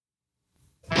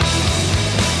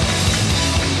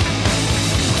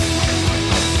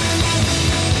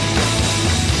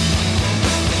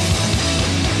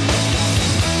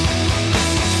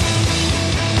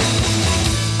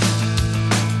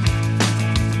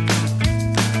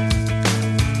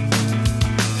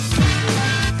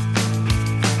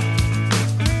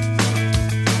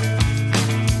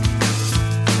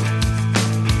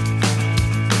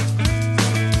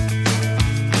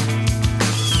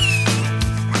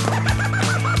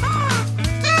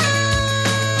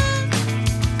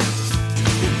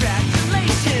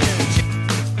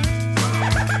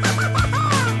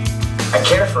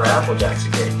Applejack's a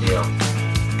great deal.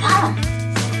 Got him.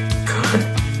 Good.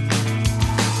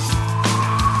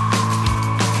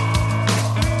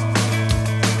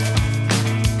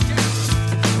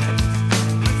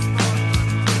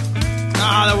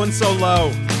 Ah, that one's so low.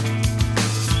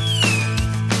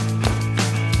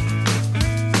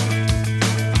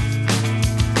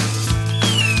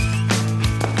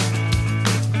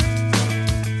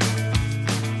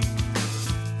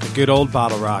 The good old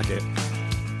bottle rocket.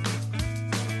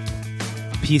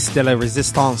 Piece de la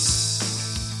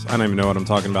resistance. I don't even know what I'm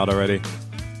talking about already.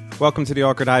 Welcome to the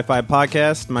Awkward Hi-Fi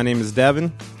Podcast. My name is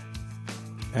Devin.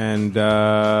 And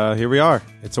here we are.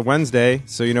 It's a Wednesday,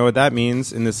 so you know what that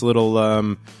means. In this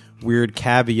little weird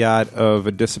caveat of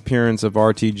a disappearance of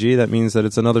RTG, that means that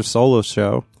it's another solo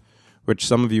show, which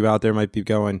some of you out there might be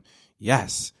going,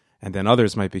 yes. And then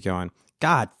others might be going,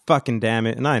 God fucking damn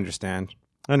it. And I understand.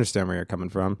 I understand where you're coming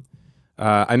from.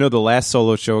 I know the last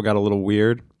solo show got a little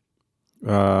weird.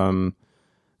 And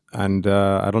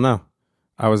I don't know.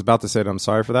 I was about to say that I'm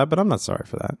sorry for that, but I'm not sorry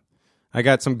for that. I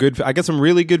got some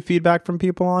really good feedback from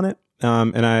people on it,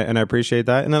 and I appreciate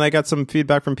that. And then I got some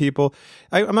feedback from people.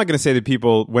 I'm not going to say that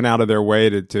people went out of their way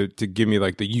to give me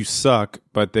like the "you suck,"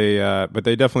 but they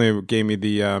definitely gave me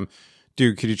the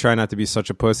dude, could you try not to be such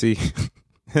a pussy?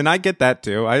 And I get that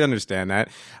too. I understand that.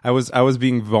 I was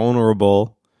being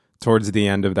vulnerable towards the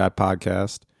end of that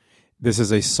podcast. This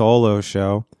is a solo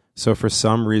show, so for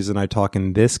some reason I talk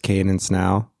in this cadence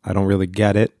now. I don't really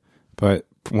get it, but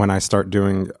when I start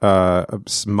doing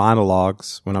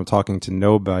monologues, when I'm talking to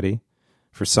nobody,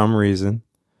 for some reason,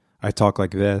 I talk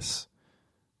like this.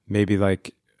 Maybe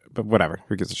like, but whatever.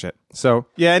 Who gives a shit? So,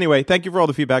 yeah, anyway, thank you for all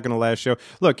the feedback on the last show.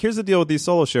 Look, here's the deal with these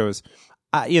solo shows.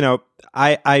 I was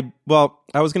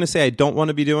going to say I don't want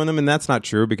to be doing them, and that's not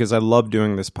true because I love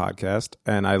doing this podcast,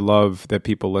 and I love that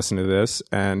people listen to this,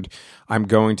 and I'm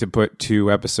going to put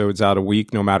 2 episodes out a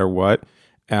week no matter what.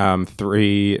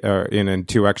 3 and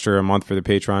 2 extra a month for the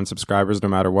Patreon subscribers, no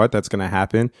matter what. That's going to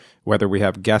happen. Whether we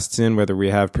have guests in, whether we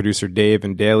have producer Dave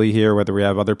and Daly here, whether we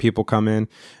have other people come in,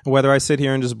 whether I sit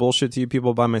here and just bullshit to you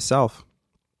people by myself.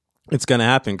 It's going to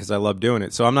happen because I love doing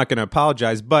it. So I'm not going to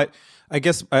apologize. But I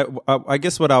guess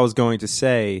what I was going to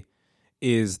say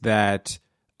is that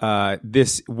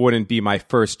this wouldn't be my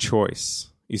first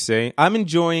choice. You see, I'm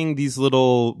enjoying these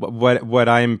little what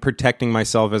I'm protecting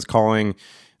myself as calling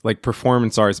like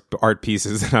performance art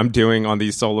pieces that I'm doing on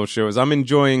these solo shows. I'm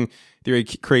enjoying the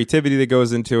creativity that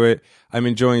goes into it. I'm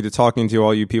enjoying the talking to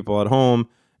all you people at home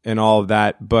and all of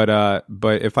that. But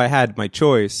if I had my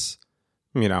choice,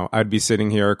 you know, I'd be sitting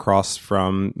here across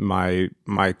from my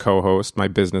co-host, my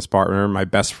business partner, my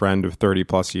best friend of 30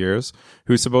 plus years,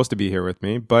 who's supposed to be here with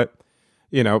me. But,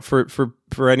 you know,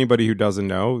 for anybody who doesn't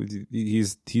know,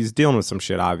 he's dealing with some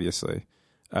shit, obviously.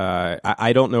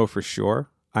 I don't know for sure.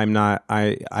 I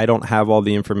don't have all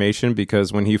the information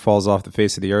because when he falls off the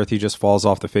face of the earth, he just falls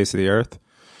off the face of the earth.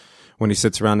 When he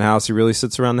sits around the house, he really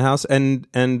sits around the house. And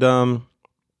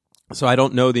so I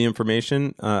don't know the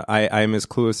information. I'm as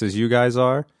clueless as you guys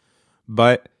are.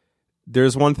 But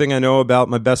there's one thing I know about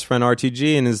my best friend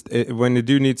RTG, and when the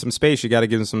dude needs some space, you got to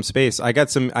give him some space. I got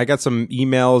some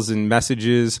emails and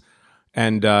messages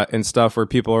and stuff where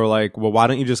people are like, well, why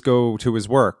don't you just go to his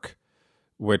work?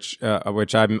 Which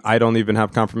I don't even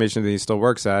have confirmation that he still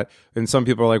works at. And some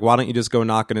people are like, why don't you just go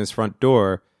knock on his front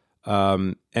door?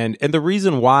 And the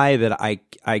reason why that I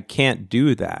can't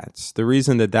do that, the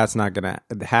reason that that's not going to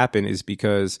happen is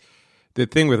because the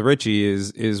thing with Richie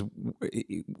is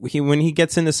when he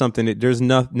gets into something, there's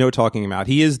no talking him out.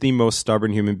 He is the most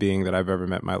stubborn human being that I've ever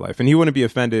met in my life. And he wouldn't be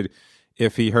offended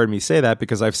if he heard me say that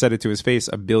because I've said it to his face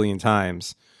a billion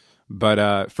times.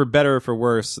 But for better or for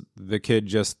worse, the kid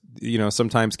just, you know,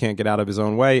 sometimes can't get out of his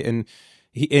own way. And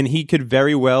he could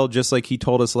very well, just like he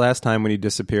told us last time when he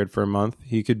disappeared for a month,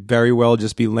 he could very well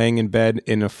just be laying in bed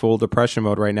in a full depression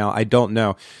mode right now. I don't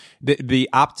know. The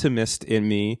optimist in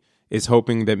me is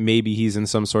hoping that maybe he's in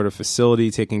some sort of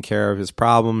facility taking care of his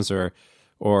problems or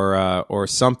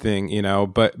something, you know.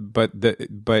 But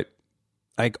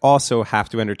I also have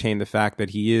to entertain the fact that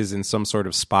he is in some sort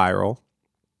of spiral,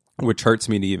 which hurts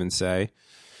me to even say.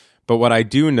 But what I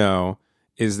do know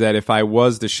is that if I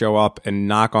was to show up and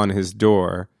knock on his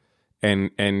door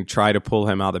and try to pull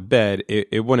him out of bed,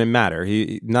 it wouldn't matter.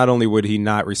 He not only would he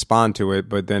not respond to it,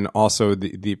 but then also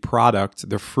the product,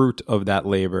 the fruit of that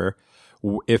labor,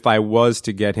 if I was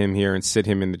to get him here and sit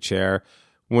him in the chair,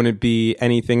 wouldn't be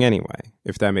anything anyway,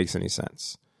 if that makes any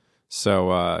sense.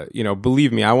 So,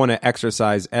 believe me, I want to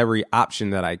exercise every option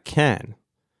that I can.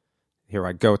 Here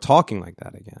I go talking like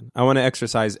that again. I want to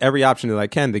exercise every option that I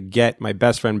can to get my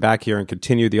best friend back here and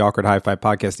continue the Awkward Hi-Fi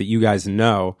podcast that you guys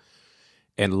know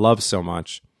and love so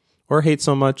much, or hate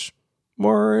so much,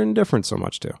 or indifferent so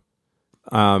much too.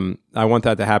 I want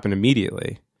that to happen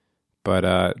immediately,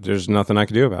 but there's nothing I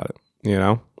can do about it. You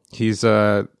know, he's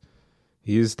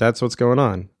that's what's going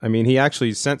on. I mean, he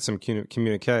actually sent some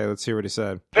communique. Let's hear what he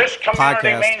said. This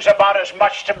community means about as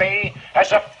much to me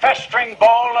as a festering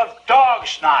ball of dog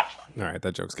snot. All right,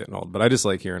 that joke's getting old, but I just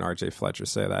like hearing RJ Fletcher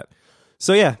say that.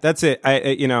 So yeah, that's it.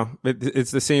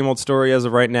 It's the same old story as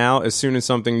of right now. As soon as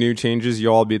something new changes,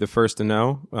 you'll all be the first to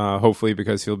know. Hopefully,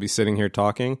 because he'll be sitting here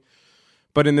talking.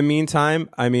 But in the meantime,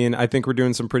 I mean, I think we're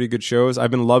doing some pretty good shows. I've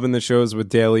been loving the shows with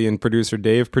Daly and Producer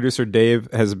Dave. Producer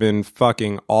Dave has been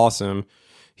fucking awesome.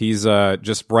 He's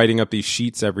just writing up these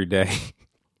sheets every day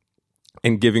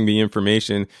and giving me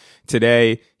information.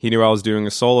 Today, he knew I was doing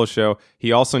a solo show.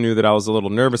 He also knew that I was a little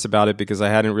nervous about it because I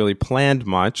hadn't really planned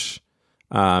much.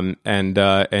 And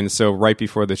so right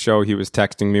before the show, he was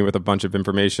texting me with a bunch of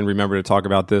information. Remember to talk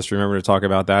about this. Remember to talk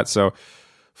about that. So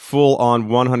full on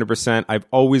 100%. I've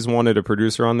always wanted a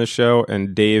producer on this show,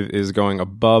 and Dave is going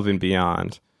above and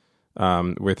beyond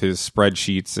with his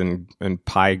spreadsheets and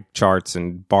pie charts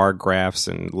and bar graphs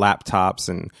and laptops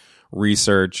and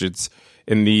research. It's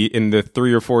in the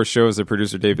 3 or 4 shows that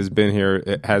Producer Dave has been here,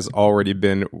 it has already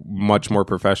been much more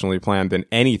professionally planned than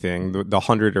anything, the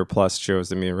 100 or plus shows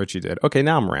that me and Richie did. Okay,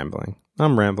 now I'm rambling.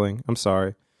 I'm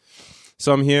sorry.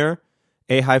 So I'm here,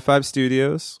 A High Five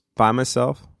Studios, by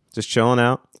myself, just chilling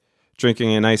out,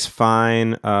 drinking a nice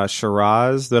fine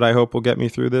Shiraz that I hope will get me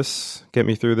through this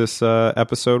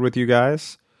episode with you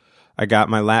guys. I got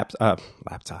my laptop.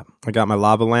 I got my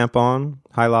lava lamp on,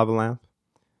 high lava lamp.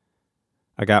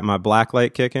 I got my black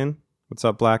light kicking. What's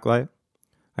up, black light?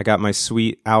 I got my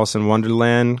sweet Alice in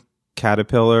Wonderland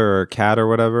caterpillar or cat or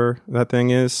whatever that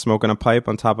thing is, smoking a pipe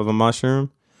on top of a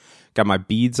mushroom. Got my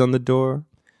beads on the door.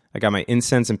 I got my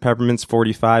Incense and Peppermints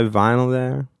 45 vinyl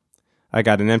there. I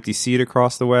got an empty seat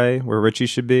across the way where Richie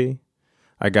should be.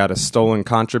 I got a stolen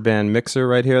contraband mixer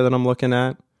right here that I'm looking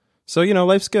at. So, you know,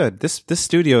 life's good. This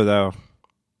studio, though,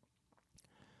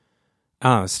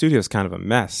 the studio's kind of a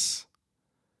mess.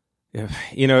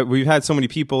 You know, we've had so many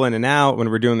people in and out when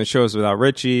we're doing the shows without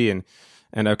Richie, and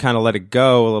I've kind of let it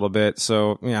go a little bit.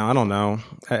 So, you know, I don't know.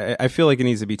 I feel like it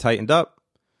needs to be tightened up.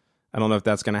 I don't know if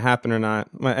that's going to happen or not.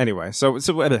 Well, anyway, so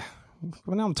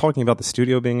now I'm talking about the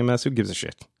studio being a mess. Who gives a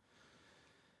shit?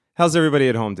 How's everybody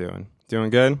at home doing? Doing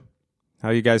good? How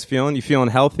are you guys feeling? You feeling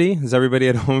healthy? Is everybody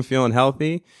at home feeling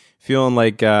healthy? Feeling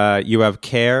like you have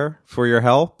care for your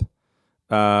health?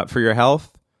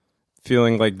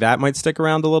 Feeling like that might stick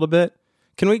around a little bit?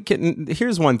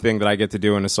 Here's one thing that I get to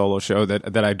do in a solo show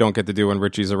that I don't get to do when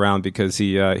Richie's around because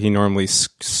he normally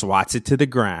swats it to the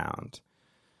ground.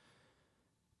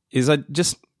 Is I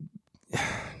just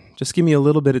give me a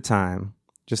little bit of time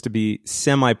just to be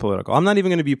semi-political. I'm not even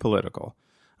going to be political.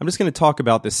 I'm just going to talk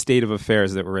about the state of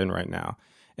affairs that we're in right now.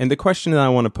 And the question that I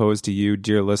want to pose to you,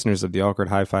 dear listeners of the Awkward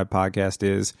High Five podcast,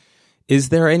 is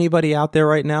there anybody out there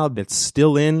right now that's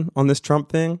still in on this Trump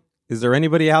thing? Is there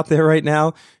anybody out there right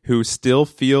now who still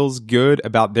feels good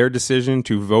about their decision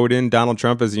to vote in Donald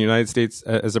Trump as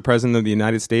as a president of the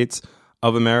United States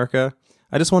of America?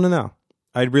 I just want to know.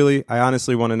 I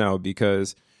honestly want to know,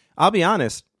 because I'll be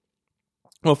honest.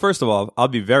 Well, first of all, I'll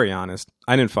be very honest.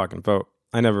 I didn't fucking vote.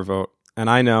 I never vote. And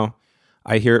I know,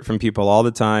 I hear it from people all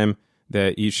the time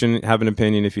that you shouldn't have an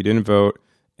opinion if you didn't vote.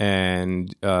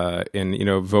 And you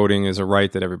know, voting is a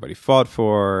right that everybody fought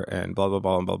for, and blah, blah,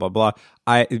 blah, and blah, blah, blah.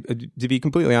 To be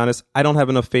completely honest, I don't have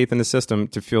enough faith in the system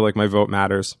to feel like my vote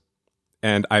matters.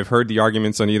 And I've heard the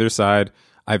arguments on either side.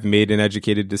 I've made an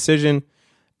educated decision.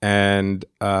 And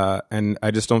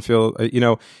I just don't feel,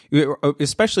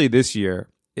 especially this year,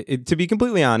 to be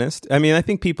completely honest, I mean, I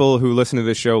think people who listen to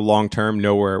this show long term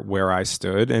know where I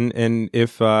stood, and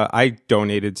if I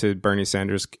donated to Bernie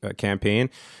Sanders' campaign,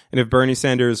 and if Bernie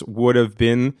Sanders would have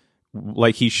been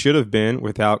like he should have been,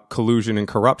 without collusion and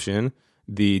corruption,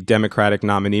 the Democratic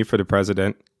nominee for the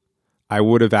president, I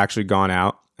would have actually gone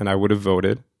out and I would have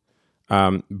voted.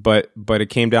 But it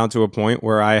came down to a point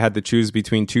where I had to choose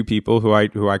between two people who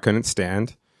I couldn't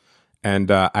stand.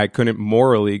 And I couldn't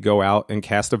morally go out and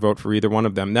cast a vote for either one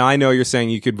of them. Now, I know you're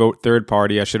saying you could vote third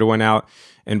party. I should have went out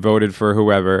and voted for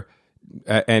whoever.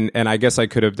 And I guess I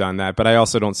could have done that. But I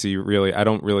also don't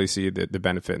really see the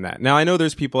benefit in that. Now, I know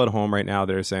there's people at home right now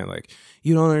that are saying, like,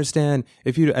 you don't understand.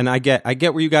 And I get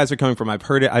where you guys are coming from. I've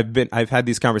heard it. I've had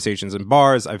these conversations in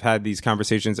bars. I've had these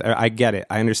conversations. I get it.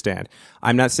 I understand.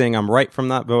 I'm not saying I'm right from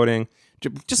not voting.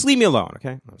 Just leave me alone,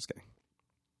 okay? I'm just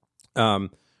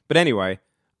kidding. But anyway,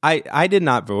 I did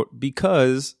not vote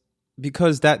because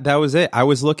that was it. I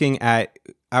was looking at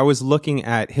I was looking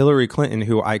at Hillary Clinton,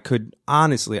 who I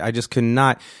just could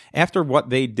not, after what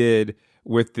they did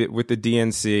with the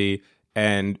DNC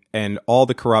and all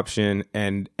the corruption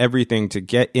and everything to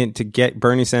get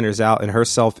Bernie Sanders out and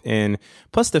herself in,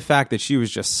 plus the fact that she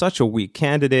was just such a weak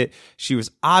candidate. She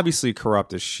was obviously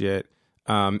corrupt as shit.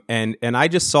 And I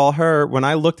just saw her, when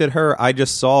I looked at her, I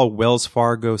just saw Wells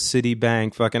Fargo,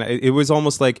 Citibank, fucking, it was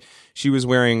almost like she was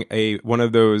wearing one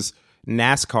of those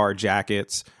NASCAR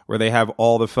jackets where they have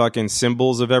all the fucking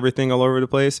symbols of everything all over the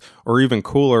place, or even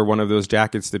cooler, one of those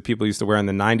jackets that people used to wear in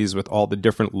the 90s with all the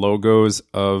different logos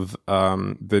of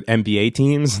the NBA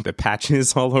teams, the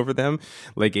patches all over them,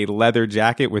 like a leather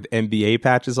jacket with NBA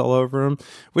patches all over them,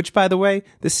 which, by the way,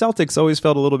 the Celtics always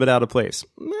felt a little bit out of place.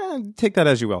 Take that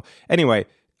as you will. Anyway,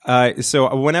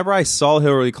 so whenever I saw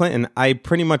Hillary Clinton, I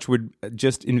pretty much would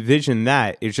just envision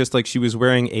that. It's just like she was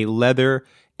wearing a leather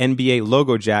NBA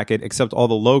logo jacket, except all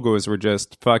the logos were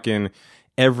just fucking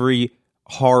every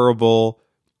horrible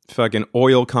fucking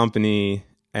oil company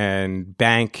and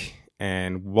bank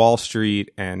and Wall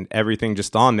Street and everything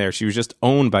just on there. She was just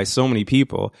owned by so many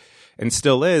people, and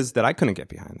still is, that I couldn't get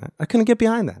behind that. I couldn't get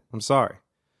behind that. I'm sorry.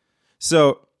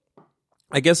 So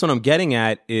I guess what I'm getting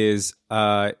at is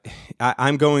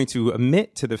I'm going to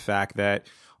admit to the fact that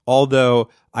although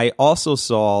I also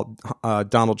saw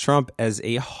Donald Trump as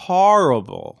a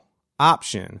horrible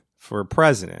option for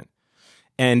president,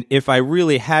 and if I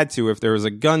really had to, if there was a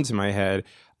gun to my head,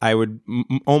 I would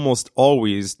almost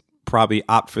always probably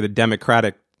opt for the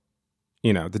Democratic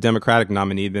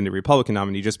nominee than the Republican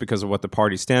nominee, just because of what the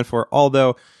parties stand for.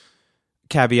 Although,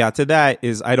 caveat to that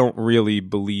is I don't really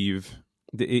believe,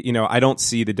 I don't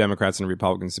see the Democrats and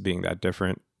Republicans being that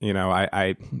different.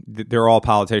 They're all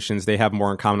politicians. They have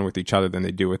more in common with each other than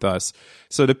they do with us.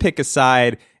 So to pick a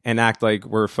side and act like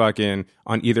we're fucking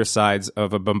on either sides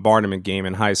of a bombardment game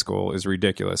in high school is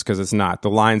ridiculous, because it's not. The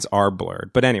lines are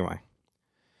blurred. But anyway,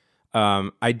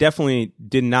 I definitely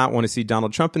did not want to see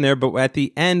Donald Trump in there. But at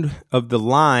the end of the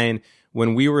line,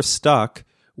 when we were stuck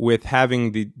with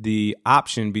having the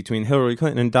option between Hillary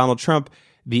Clinton and Donald Trump,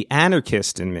 the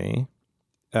anarchist in me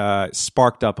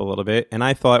sparked up a little bit. And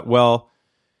I thought, well,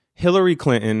 Hillary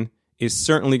Clinton is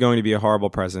certainly going to be a horrible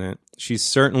president. She's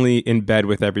certainly in bed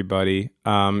with everybody.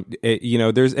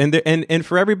 There's and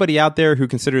for everybody out there who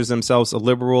considers themselves a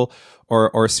liberal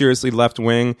or seriously left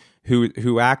wing,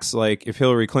 who acts like if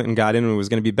Hillary Clinton got in, it was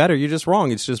going to be better. You're just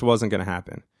wrong. It just wasn't going to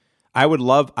happen.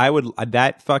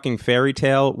 That fucking fairy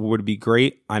tale would be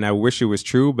great, and I wish it was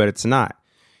true, but it's not.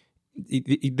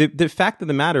 The fact of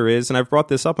the matter is, and I've brought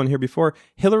this up on here before,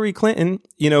 Hillary Clinton,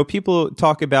 people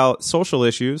talk about social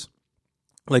issues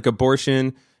like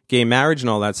abortion, gay marriage, and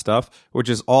all that stuff, which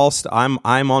is all I'm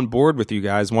on board with you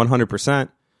guys 100%.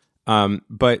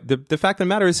 But the fact of the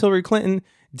matter is, Hillary Clinton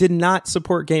did not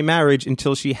support gay marriage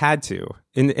until she had to.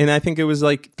 And I think it was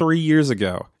like 3 years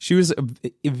ago. She was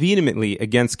vehemently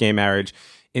against gay marriage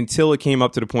until it came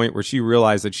up to the point where she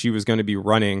realized that she was going to be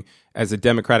running as a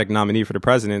Democratic nominee for the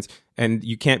presidency, and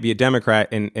you can't be a Democrat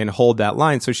and hold that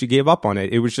line. So she gave up on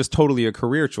it. It was just totally a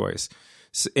career choice.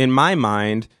 So in my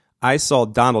mind, I saw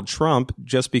Donald Trump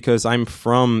just because I'm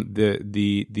from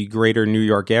the greater New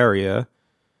York area,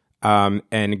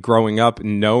 and growing up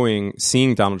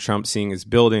seeing Donald Trump, seeing his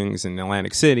buildings in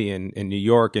Atlantic City and in New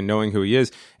York, and knowing who he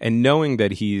is, and knowing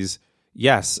that he's,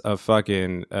 yes, a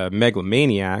fucking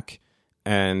megalomaniac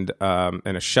and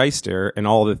a shyster and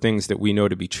all the things that we know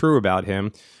to be true about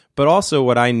him. But also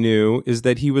what I knew is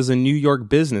that he was a New York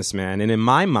businessman. And in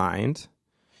my mind,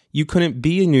 you couldn't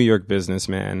be a New York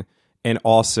businessman and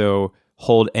also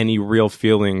hold any real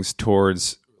feelings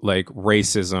towards like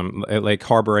racism, like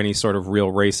harbor any sort of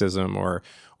real racism,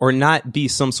 or not be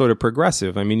some sort of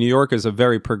progressive. I mean, New York is a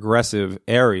very progressive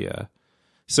area.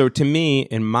 So to me,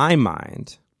 in my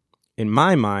mind,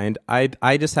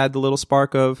 I just had the little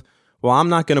spark of, well, I'm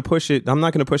not going to push it. I'm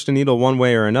not going to push the needle one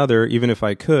way or another, even if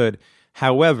I could.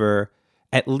 However,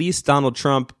 at least Donald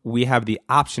Trump, we have the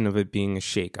option of it being a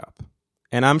shakeup.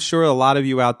 And I'm sure a lot of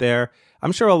you out there,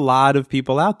 I'm sure a lot of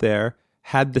people out there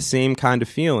had the same kind of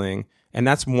feeling. And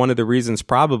that's one of the reasons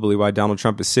probably why Donald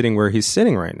Trump is sitting where he's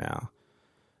sitting right now.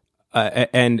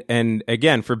 And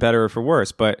again, for better or for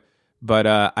worse. But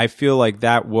I feel like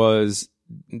that was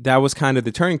kind of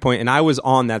the turning point. And I was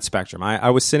on that spectrum.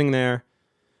 I was sitting there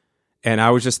and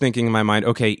I was just thinking in my mind,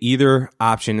 okay, either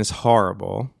option is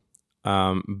horrible.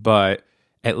 But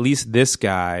at least this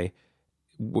guy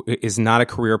is not a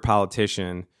career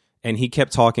politician. And he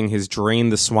kept talking his drain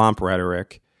the swamp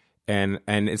rhetoric. And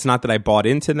it's not that I bought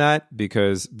into that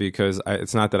because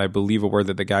it's not that I believe a word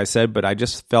that the guy said, but I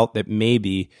just felt that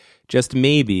maybe, just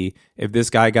maybe, if this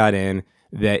guy got in,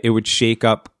 that it would shake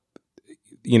up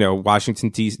Washington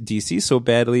D.C. so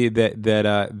badly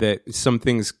that some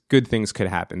things, good things, could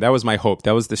happen. That was my hope.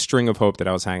 That was the string of hope that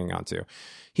I was hanging on to.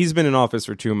 He's been in office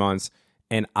for 2 months,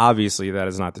 and obviously that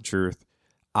is not the truth.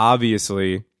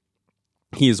 Obviously,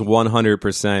 he is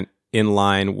 100% in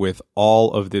line with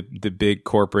all of the big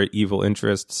corporate evil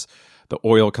interests, the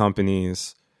oil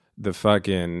companies, the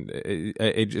fucking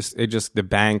the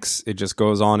banks. It just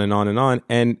goes on and on and on.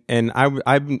 And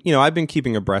I've been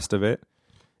keeping abreast of it.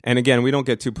 And again, we don't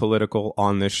get too political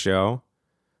on this show,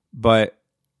 but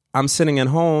I'm sitting at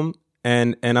home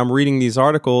and I'm reading these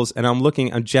articles and I'm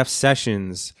looking at Jeff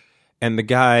Sessions and the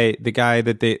guy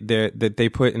that they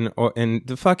put in, and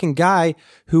the fucking guy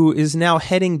who is now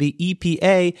heading the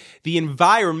EPA, the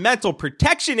Environmental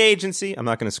Protection Agency. I'm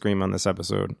not going to scream on this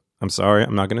episode. I'm sorry.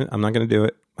 I'm not going to do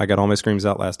it. I got all my screams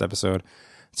out last episode.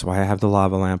 That's why I have the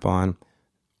lava lamp on.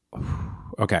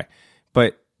 Okay.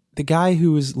 But the guy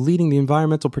who is leading the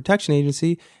Environmental Protection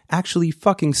Agency actually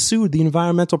fucking sued the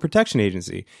Environmental Protection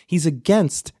Agency. He's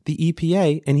against the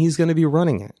EPA and he's going to be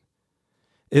running it.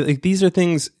 These are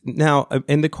things now,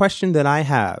 and the question that I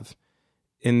have,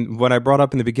 and what I brought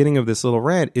up in the beginning of this little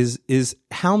rant is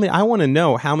how many. I want to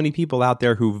know how many people out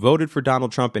there who voted for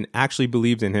Donald Trump and actually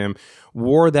believed in him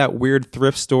wore that weird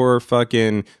thrift store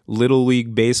fucking Little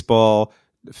League baseball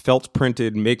felt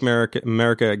printed "Make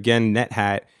America Again" net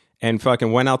hat and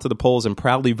fucking went out to the polls and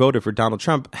proudly voted for Donald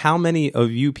Trump. How many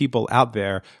of you people out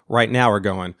there right now are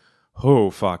going, "Oh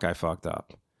fuck, I fucked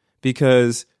up"?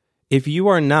 Because if you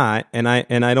are not, and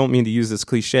I don't mean to use this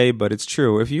cliche, but it's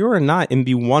true. If you are not in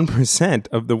the 1%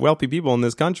 of the wealthy people in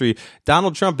this country,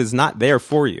 Donald Trump is not there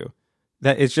for you.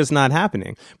 That it's just not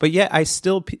happening. But yet I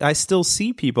still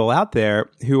see people out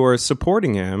there who are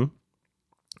supporting him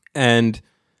and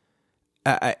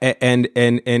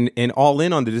all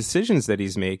in on the decisions that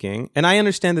he's making. And I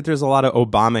understand that there's a lot of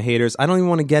Obama haters. I don't even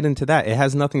want to get into that. It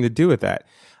has nothing to do with that.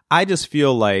 I just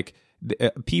feel like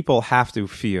people have to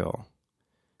feel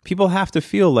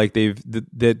like they've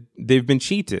been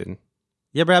cheated.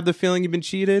 You ever have the feeling you've been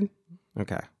cheated?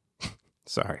 Okay.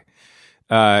 Sorry.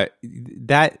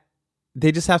 That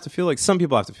they just have to feel like, some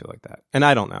people have to feel like that. And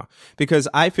I don't know. Because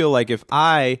I feel like if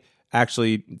I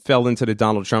actually fell into the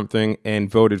Donald Trump thing and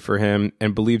voted for him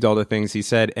and believed all the things he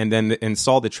said and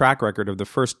saw the track record of the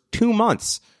first 2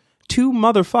 months, 2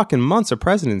 motherfucking months of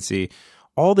presidency,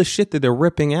 all the shit that they're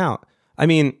ripping out. I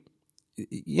mean,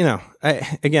 I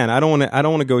don't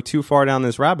want to go too far down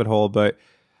this rabbit hole, but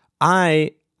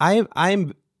I'm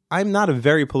not a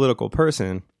very political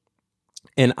person,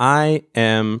 and I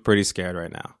am pretty scared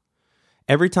right now.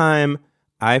 Every time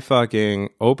I fucking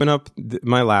open up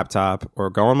my laptop or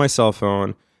go on my cell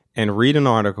phone and read an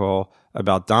article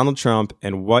about Donald Trump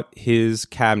and what his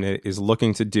cabinet is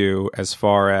looking to do as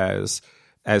far as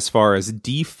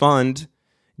defund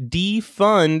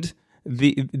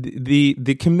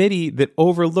the committee that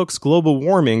overlooks global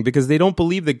warming because they don't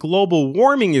believe that global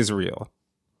warming is real.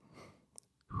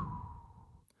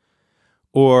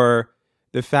 Or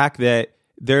the fact that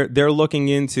they're looking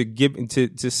into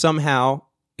to somehow.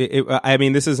 I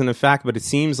mean, this isn't a fact, but it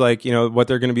seems like what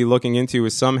they're going to be looking into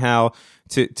is somehow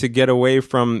to get away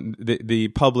from the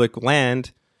public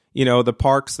land. The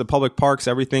parks, the public parks,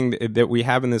 everything that we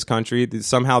have in this country.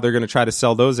 Somehow they're going to try to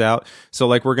sell those out. So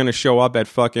like we're going to show up at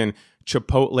fucking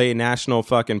Chipotle National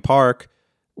fucking Park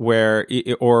or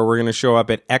we're going to show up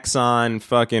at Exxon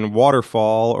fucking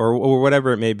Waterfall or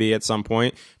whatever it may be at some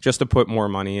point just to put more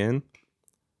money in.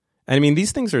 And I mean,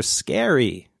 these things are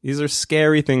scary. These are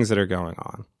scary things that are going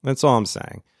on. That's all I'm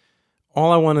saying.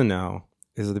 All I want to know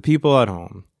is the people at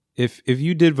home. If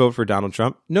you did vote for Donald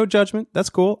Trump, no judgment. That's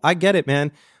cool. I get it,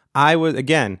 man. I was,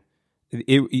 again,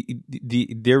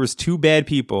 there was 2 bad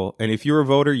people, and if you're a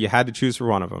voter, you had to choose for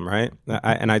one of them, right?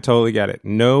 And I totally get it.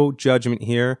 No judgment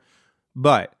here,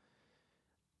 but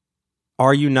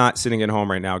are you not sitting at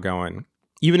home right now going,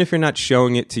 even if you're not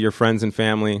showing it to your friends and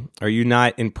family, are you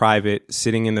not in private,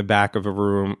 sitting in the back of a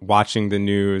room, watching the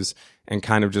news, and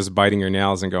kind of just biting your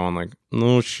nails and going like,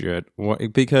 no shit,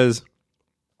 what? Because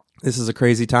this is a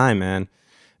crazy time, man.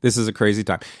 This is a crazy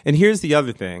time. And here's the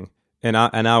other thing. And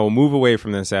I will move away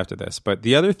from this after this. But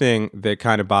the other thing that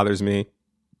kind of bothers me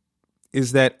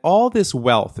is that all this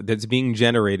wealth that's being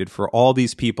generated for all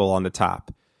these people on the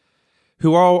top,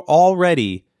 who are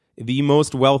already the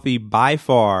most wealthy by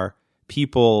far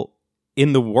people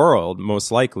in the world,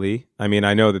 most likely. I mean,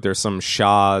 I know that there's some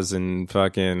shahs and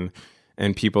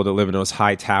people that live in those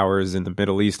high towers in the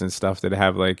Middle East and stuff that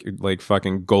have like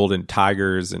fucking golden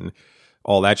tigers and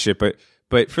all that shit. But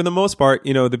But for the most part,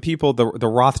 the people, the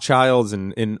Rothschilds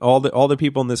and all the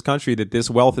people in this country that this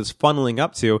wealth is funneling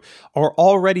up to are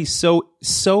already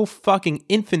so fucking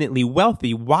infinitely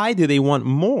wealthy. Why do they want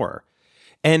more?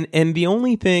 And the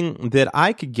only thing that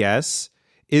I could guess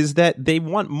is that they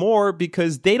want more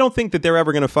because they don't think that they're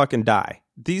ever going to fucking die.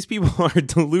 These people are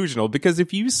delusional, because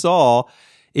if you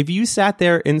sat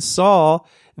there and saw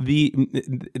the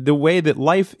way that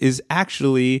life is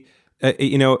actually,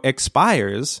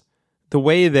 expires, the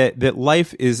way that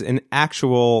life is an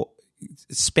actual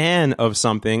span of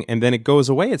something and then it goes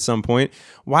away at some point,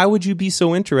 why would you be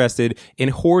so interested in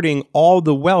hoarding all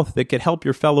the wealth that could help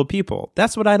your fellow people?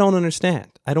 That's what I don't understand.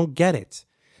 I don't get it.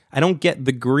 I don't get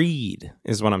the greed,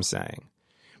 is what I'm saying.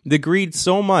 The greed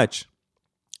so much.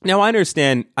 Now, I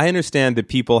understand that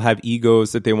people have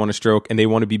egos that they want to stroke and they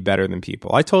want to be better than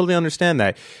people. I totally understand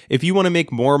that. If you want to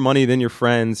make more money than your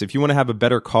friends, if you want to have a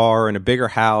better car and a bigger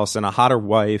house and a hotter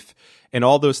wife and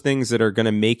all those things that are going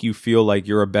to make you feel like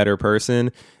you're a better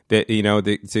person, that,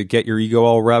 to get your ego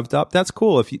all revved up, that's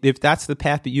cool. If that's the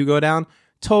path that you go down,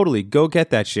 totally go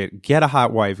get that shit. Get a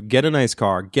hot wife, get a nice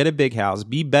car, get a big house,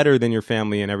 be better than your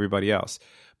family and everybody else.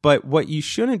 But what you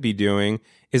shouldn't be doing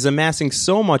is amassing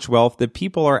so much wealth that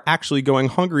people are actually going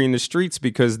hungry in the streets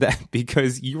because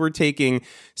you were taking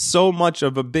so much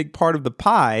of a big part of the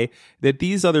pie that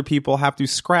these other people have to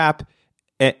scrap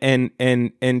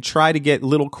and try to get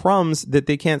little crumbs that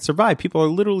they can't survive. People are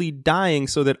literally dying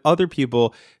so that other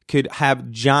people could have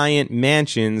giant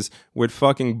mansions with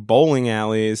fucking bowling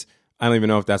alleys. I don't even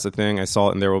know if that's a thing. I saw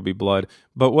it in There Will Be Blood.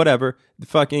 But whatever.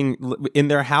 Fucking in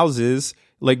their houses,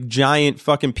 like giant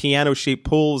fucking piano-shaped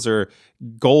pools or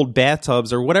gold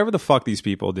bathtubs or whatever the fuck these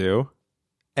people do.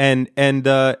 And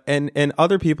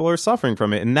other people are suffering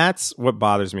from it. And that's what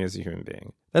bothers me as a human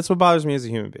being.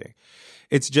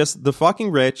 It's just the fucking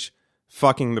rich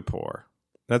fucking the poor.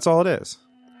 That's all it is.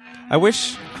 I'm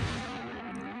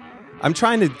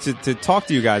trying to talk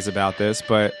to you guys about this,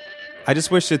 but I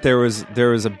just wish that there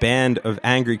was a band of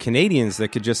angry Canadians that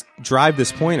could just drive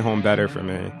this point home better for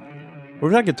me.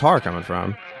 Where's that guitar coming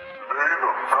from?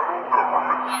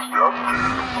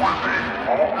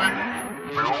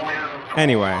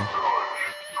 Anyway,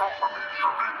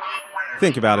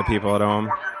 think about it, people at home.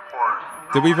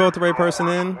 Did we vote the right person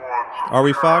in? Are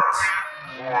we fucked?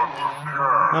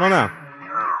 I don't know.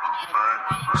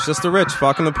 It's just the rich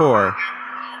fucking the poor.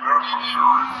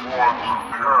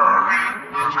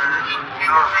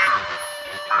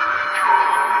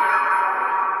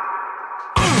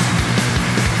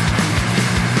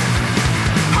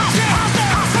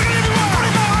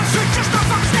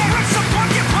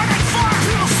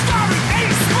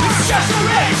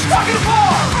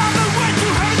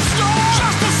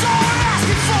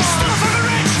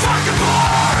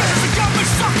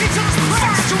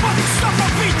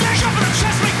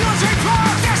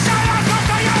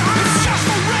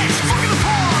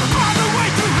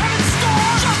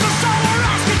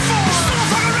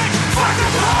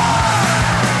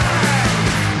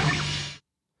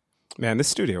 Man, this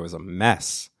studio is a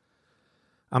mess.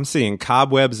 I'm seeing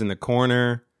cobwebs in the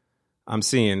corner. I'm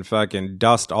seeing fucking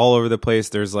dust all over the place.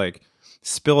 There's like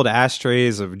spilled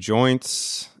ashtrays of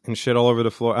joints and shit all over the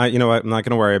floor. You know what? I'm not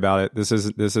going to worry about it. This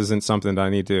isn't something that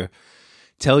I need to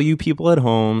tell you people at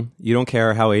home. You don't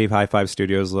care how Ave High Five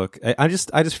Studios look. I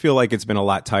just feel like it's been a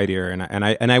lot tidier,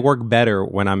 and I work better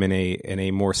when I'm in a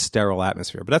more sterile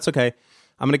atmosphere. But that's okay.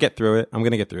 I'm going to get through it. I'm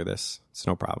going to get through this. It's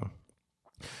no problem.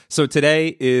 So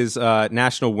today is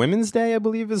National Women's Day, I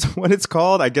believe is what it's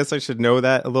called. I guess I should know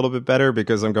that a little bit better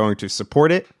because I'm going to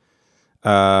support it.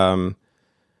 Hang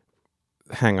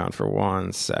on for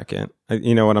 1 second.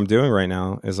 You know what I'm doing right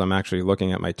now is I'm actually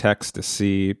looking at my text to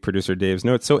see Producer Dave's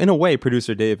notes. So in a way,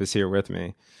 Producer Dave is here with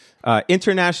me.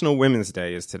 International Women's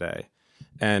Day is today.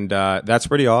 And that's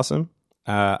pretty awesome.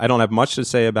 I don't have much to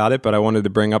say about it, but I wanted to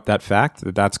bring up that fact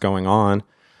that that's going on.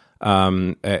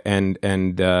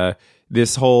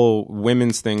 This whole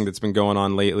women's thing that's been going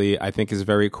on lately, I think is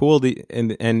very cool.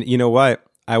 And you know what?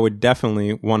 I would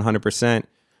definitely 100%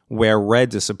 wear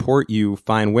red to support you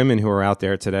fine women who are out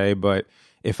there today. But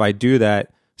if I do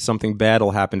that, something bad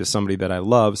will happen to somebody that I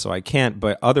love, so I can't.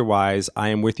 But otherwise, I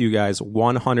am with you guys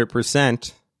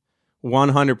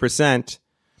 100%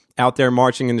 out there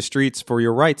marching in the streets for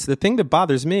your rights. The thing that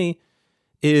bothers me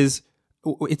is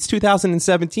it's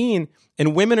 2017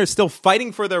 and women are still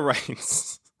fighting for their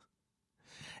rights.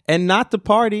 And not the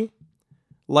party.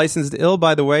 Licensed Ill,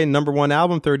 by the way, #1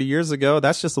 album 30 years ago.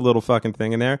 That's just a little fucking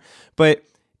thing in there. But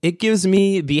it gives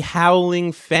me the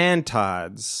howling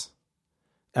fantods,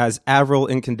 as Avril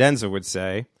Incandenza would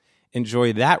say.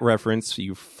 Enjoy that reference,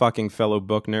 you fucking fellow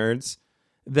book nerds.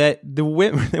 that the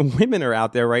women are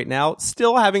out there right now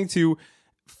still having to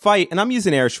fight, and I'm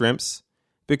using air shrimps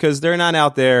because they're not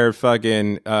out there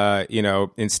fucking,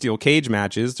 in steel cage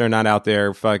matches. They're not out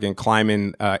there fucking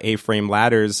climbing A-frame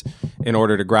ladders in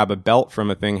order to grab a belt from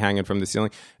a thing hanging from the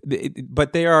ceiling.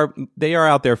 But they are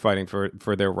out there fighting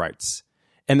for their rights.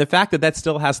 And the fact that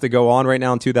still has to go on right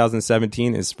now in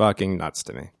 2017 is fucking nuts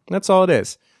to me. That's all it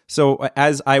is. So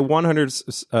as I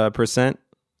 100%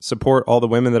 support all the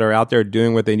women that are out there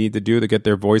doing what they need to do to get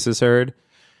their voices heard,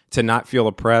 to not feel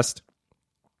oppressed,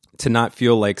 to not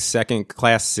feel like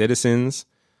second-class citizens,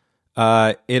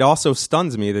 it also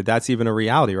stuns me that that's even a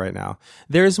reality right now.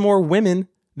 There's more women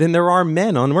than there are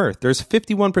men on Earth. There's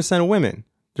 51% of women.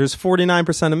 There's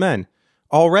 49% of men.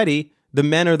 Already, the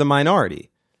men are the minority.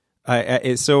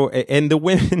 And the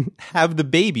women have the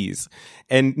babies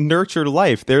and nurture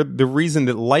life. They're the reason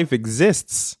that life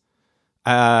exists.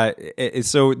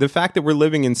 So the fact that we're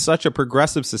living in such a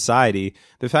progressive society,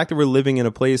 the fact that we're living in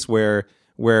a place where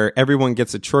everyone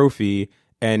gets a trophy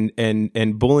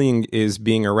and bullying is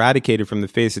being eradicated from the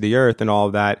face of the earth and all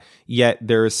of that, yet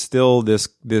there is still this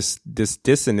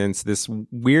dissonance, this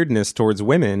weirdness towards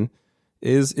women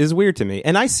is weird to me.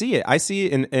 And I see it. I see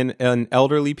it in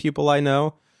elderly people I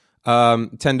know.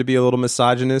 Tend to be a little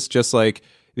misogynist, just like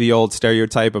the old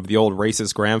stereotype of the old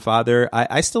racist grandfather.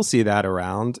 I still see that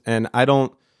around, and I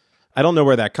don't know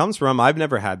where that comes from. I've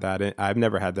never had that in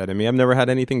me. I've never had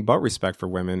anything but respect for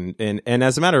women. And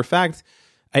as a matter of fact,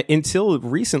 until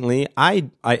recently, I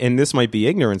and this might be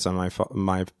ignorance on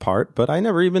my part, but I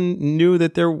never even knew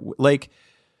that there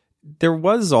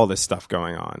was all this stuff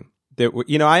going on. That,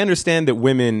 I understand that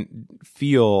women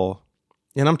feel,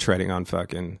 and I'm treading on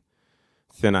fucking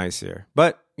thin ice here,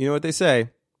 but you know what they say: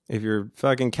 if you're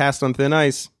fucking cast on thin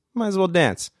ice, might as well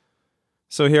dance.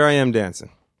 So here I am dancing.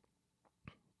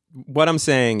 What I'm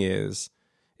saying is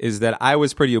that I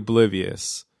was pretty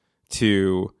oblivious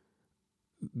to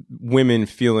women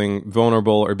feeling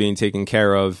vulnerable or being taken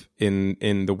care of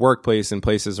in the workplace and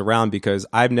places around, because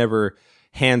I've never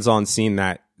hands-on seen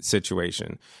that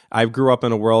situation. I grew up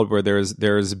in a world where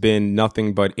there's been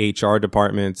nothing but HR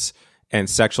departments and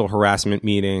sexual harassment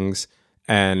meetings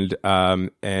and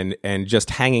just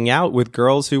hanging out with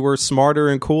girls who were smarter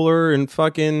and cooler and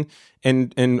fucking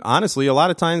and honestly a lot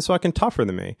of times fucking tougher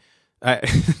than me. I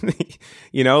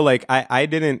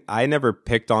never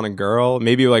picked on a girl.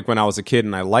 Maybe like when I was a kid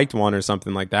and I liked one or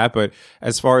something like that. But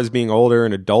as far as being older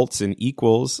and adults and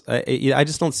equals, I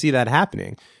just don't see that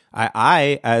happening.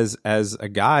 I as a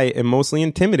guy am mostly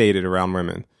intimidated around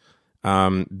women.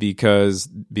 Because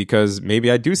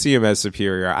maybe I do see him as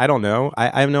superior. I don't know.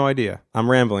 I have no idea. I'm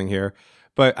rambling here.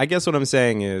 But I guess what I'm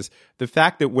saying is the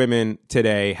fact that women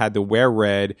today had to wear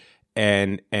red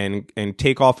and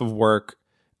take off of work,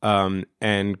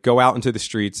 and go out into the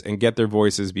streets and get their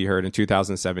voices be heard in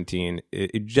 2017.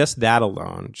 Just that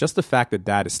alone, just the fact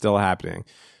that is still happening,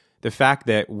 the fact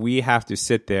that we have to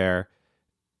sit there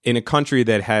in a country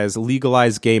that has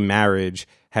legalized gay marriage,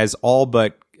 has all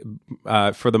but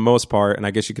for the most part, and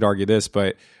I guess you could argue this,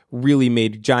 but really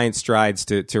made giant strides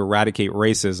to eradicate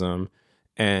racism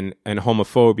and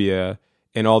homophobia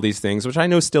and all these things, which I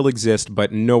know still exist,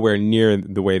 but nowhere near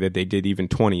the way that they did even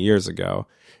 20 years ago.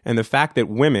 And the fact that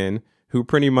women who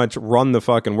pretty much run the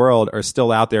fucking world are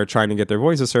still out there trying to get their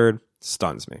voices heard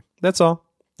stuns me. That's all.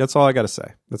 That's all I got to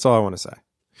say. That's all I want to say.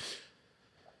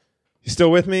 You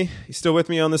still with me? You still with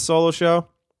me on this solo show?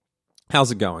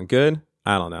 How's it going? Good?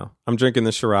 I don't know. I'm drinking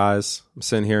the Shiraz. I'm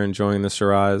sitting here enjoying the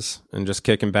Shiraz and just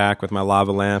kicking back with my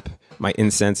lava lamp, my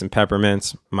incense and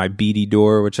peppermints, my beady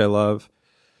door, which I love.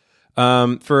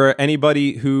 For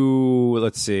anybody who,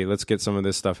 let's get some of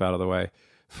this stuff out of the way.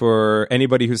 For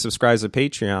anybody who subscribes to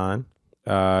Patreon,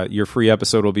 your free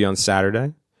episode will be on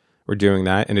Saturday. We're doing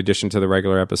that in addition to the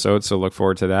regular episode, so look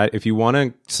forward to that. If you want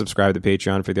to subscribe to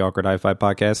Patreon for the Awkward Hi-Fi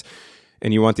podcast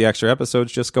and you want the extra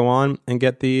episodes, just go on and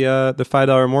get the $5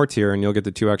 or more tier, and you'll get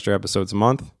the 2 extra episodes a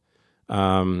month.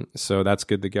 So that's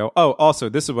good to go. Oh, also,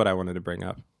 this is what I wanted to bring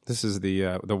up. This is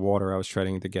the water I was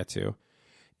trying to get to.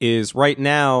 Is right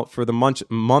now, for the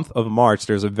month of March,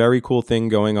 there's a very cool thing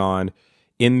going on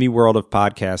in the world of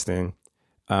podcasting.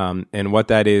 And what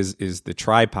that is the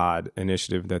Tripod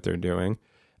initiative that they're doing.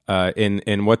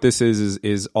 And what this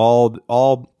is all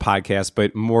podcasts,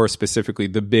 but more specifically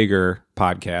the bigger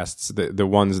podcasts, the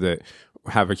ones that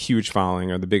have a huge following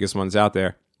or the biggest ones out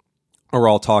there, are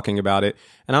all talking about it.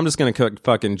 And I'm just going to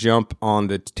fucking jump on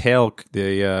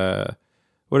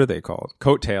what are they called?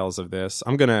 Coattails of this.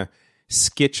 I'm going to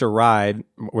sketch a ride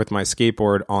with my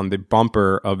skateboard on the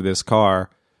bumper of this car,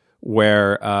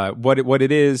 where what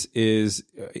it is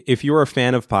if you're a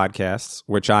fan of podcasts,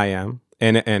 which I am,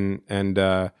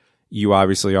 and you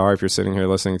obviously are if you're sitting here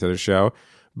listening to the show.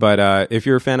 But if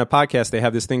you're a fan of podcasts, they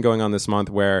have this thing going on this month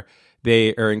where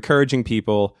they are encouraging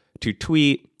people to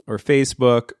tweet or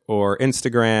Facebook or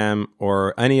Instagram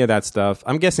or any of that stuff.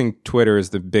 I'm guessing Twitter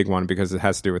is the big one because it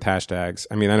has to do with hashtags.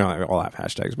 I mean, I know they all have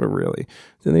hashtags, but really,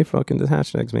 does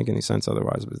hashtags make any sense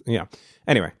otherwise? But yeah.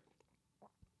 Anyway,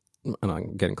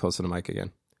 I'm getting close to the mic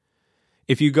again.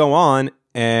 If you go on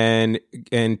and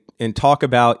talk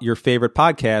about your favorite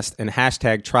podcast and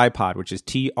hashtag Tripod, which is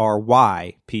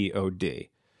TRYPOD.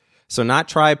 So not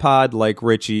tripod like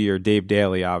Richie or Dave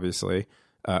Daly, obviously,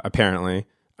 apparently.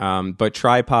 But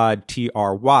tripod,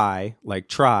 TRY, like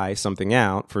try something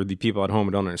out for the people at home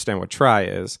who don't understand what try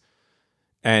is.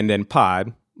 And then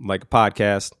pod, like a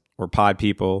podcast or pod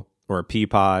people or a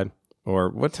P-pod or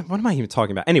what am I even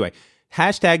talking about? Anyway,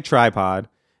 hashtag Tripod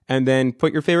and then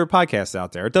put your favorite podcasts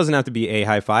out there. It doesn't have to be a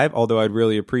high five, although I'd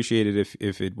really appreciate it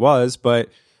if it was. But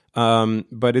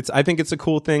I think it's a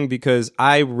cool thing because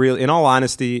I really, in all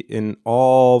honesty, in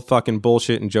all fucking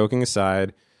bullshit and joking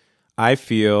aside, I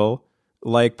feel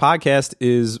like podcast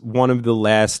is one of the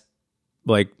last,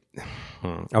 like,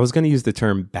 I was going to use the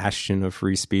term bastion of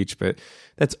free speech, but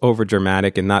that's over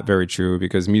dramatic and not very true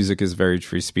because music is very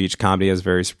free speech. Comedy has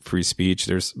very free speech.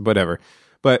 There's whatever.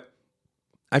 But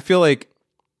I feel like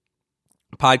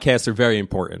podcasts are very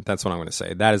important. That's what I'm going to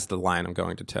say. That is the line I'm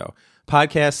going to toe.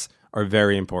 Podcasts are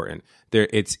very important. They're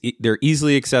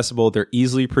easily accessible. They're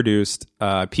easily produced.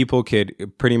 People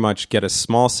could pretty much get a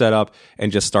small setup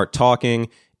and just start talking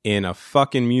in a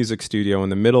fucking music studio in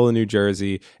the middle of New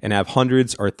Jersey and have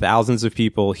hundreds or thousands of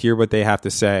people hear what they have to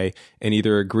say and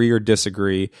either agree or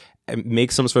disagree, and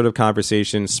make some sort of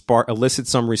conversation, elicit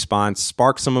some response,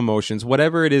 spark some emotions,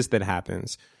 whatever it is that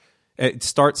happens.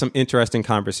 Start some interesting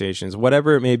conversations,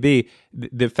 whatever it may be.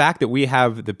 The fact that we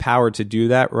have the power to do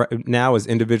that right now as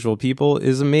individual people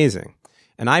is amazing.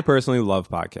 And I personally love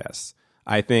podcasts.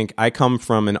 I think I come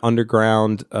from an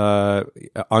underground, background.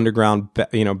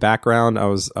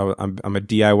 I'm a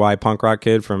DIY punk rock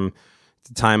kid from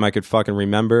the time I could fucking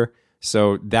remember.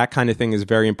 So that kind of thing is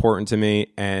very important to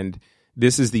me. And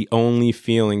this is the only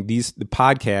feeling. The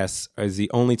podcasts is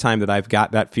the only time that I've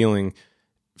got that feeling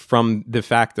from the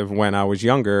fact of when I was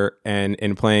younger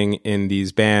and playing in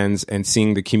these bands and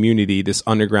seeing the community, this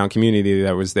underground community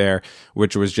that was there,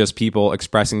 which was just people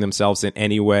expressing themselves in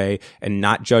any way and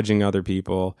not judging other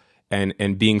people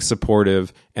and being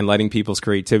supportive and letting people's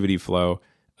creativity flow.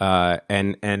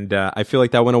 And I feel like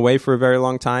that went away for a very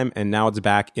long time and now it's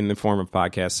back in the form of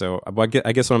podcasts. So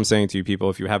I guess what I'm saying to you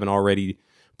people, if you haven't already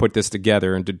put this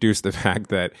together and deduced the fact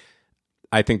that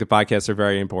I think the podcasts are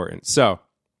very important. So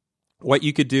what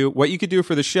you could do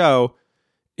for the show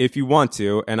if you want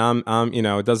to, and I'm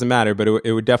it doesn't matter, but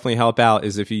it would definitely help out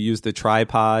is if you use the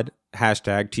Tripod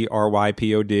hashtag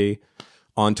TRYPOD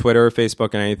on Twitter or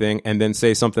Facebook and anything, and then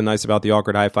say something nice about the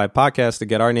Awkward High Five podcast to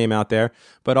get our name out there.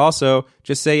 But also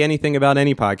just say anything about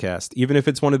any podcast, even if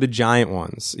it's one of the giant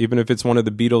ones, even if it's one of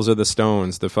the Beatles or the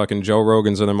Stones, the fucking Joe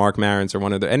Rogans or the Mark Marons or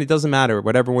one of the, and it doesn't matter,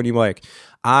 whatever one you like.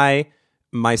 I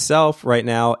myself right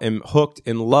now am hooked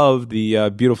and love the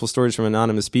Beautiful Stories from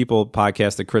Anonymous People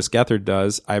podcast that Chris Gethard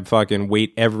does. I fucking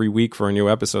wait every week for a new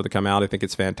episode to come out. I think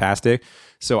it's fantastic.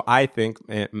 So I think,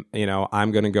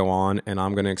 I'm going to go on and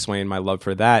I'm going to explain my love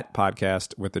for that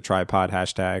podcast with the Tripod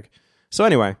hashtag. So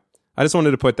anyway, I just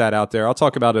wanted to put that out there. I'll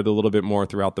talk about it a little bit more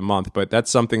throughout the month, but that's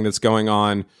something that's going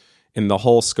on in the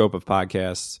whole scope of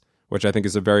podcasts, which I think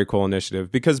is a very cool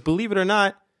initiative because believe it or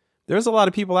not, there's a lot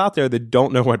of people out there that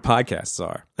don't know what podcasts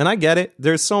are. And I get it.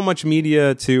 There's so much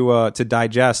media to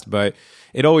digest, but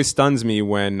it always stuns me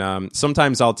when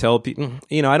sometimes I'll tell people,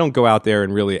 I don't go out there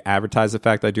and really advertise the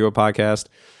fact I do a podcast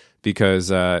because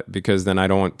then I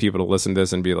don't want people to listen to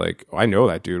this and be like, oh, I know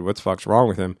that dude. What the fuck's wrong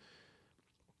with him?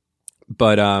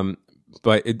 But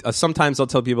sometimes I'll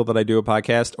tell people that I do a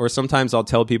podcast, or sometimes I'll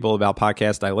tell people about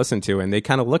podcasts I listen to, and they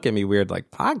kind of look at me weird,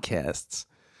 like, podcasts?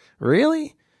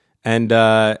 Really? And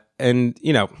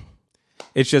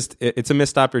it's a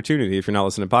missed opportunity if you're not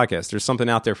listening to podcasts. There's something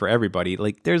out there for everybody.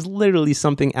 Like, there's literally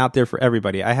something out there for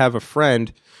everybody. I have a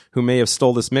friend who may have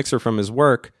stole this mixer from his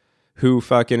work, who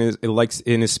fucking likes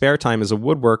in his spare time as a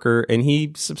woodworker, and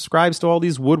he subscribes to all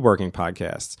these woodworking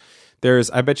podcasts.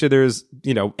 I bet you there's,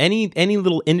 any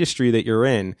little industry that you're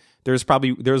in, there's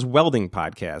welding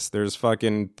podcasts, there's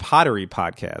fucking pottery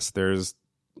podcasts,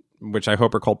 which I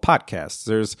hope are called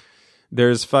podcasts.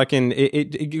 There's fucking,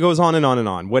 it goes on and on and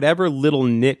on. Whatever little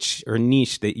niche or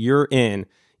niche that you're in,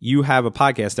 you have a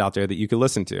podcast out there that you can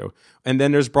listen to. And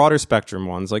then there's broader spectrum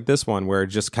ones like this one where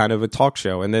it's just kind of a talk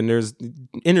show. And then there's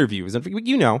interviews. And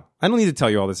I don't need to tell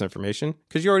you all this information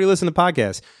because you already listen to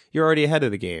podcasts. You're already ahead of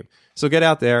the game. So get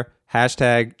out there,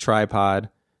 #tripod,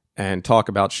 and talk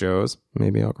about shows.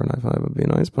 Maybe Awkward High Five would be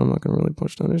nice, but I'm not going to really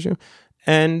push that issue.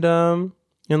 And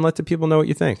let the people know what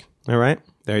you think. All right?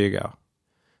 There you go.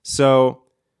 So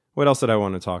what else did I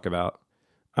want to talk about?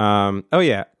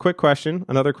 Quick question.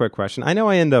 Another quick question. I know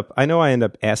I end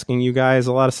up asking you guys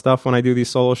a lot of stuff when I do these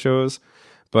solo shows,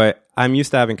 but I'm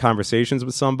used to having conversations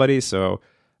with somebody. So,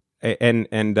 and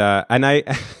I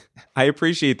I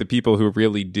appreciate the people who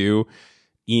really do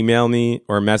email me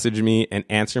or message me and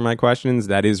answer my questions.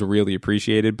 That is really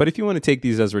appreciated. But if you want to take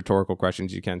these as rhetorical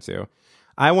questions, you can too.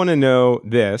 I want to know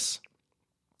this.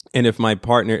 And if my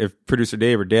partner, if producer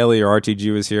Dave or Daly or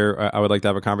RTG was here, I would like to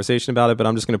have a conversation about it, but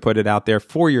I'm just going to put it out there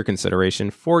for your consideration,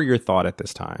 for your thought at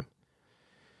this time.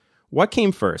 What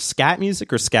came first, scat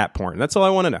music or scat porn? That's all I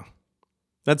want to know.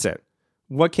 That's it.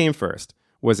 What came first?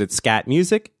 Was it scat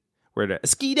music, where the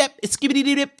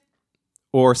skibidi-dip,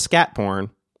 or scat porn,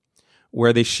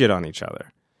 where they shit on each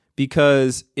other?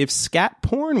 Because if scat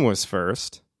porn was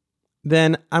first,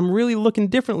 then I'm really looking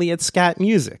differently at scat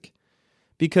music.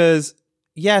 Because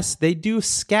yes, they do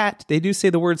scat. They do say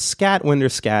the word scat when they're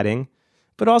scatting,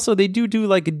 but also they do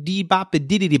like a dee-bop, a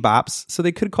diddity-bops. So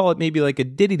they could call it maybe like a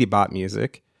diddity-bop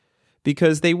music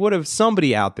because they would have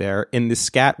somebody out there in the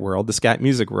scat world, the scat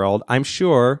music world, I'm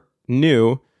sure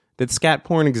knew that scat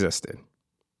porn existed.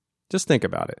 Just think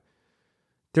about it.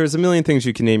 There's a million things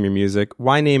you can name your music.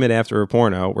 Why name it after a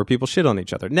porno where people shit on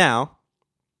each other? Now,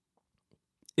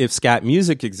 if scat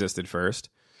music existed first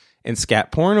and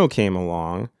scat porno came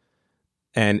along,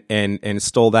 and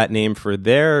stole that name for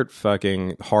their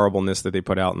fucking horribleness that they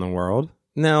put out in the world.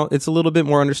 Now, it's a little bit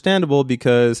more understandable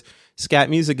because scat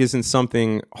music isn't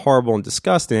something horrible and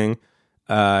disgusting,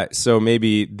 so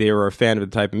maybe they were a fan of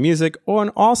the type of music,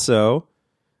 and also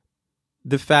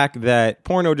the fact that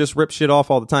porno just rips shit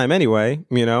off all the time anyway,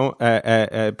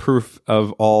 proof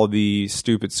of all the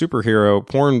stupid superhero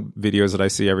porn videos that I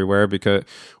see everywhere,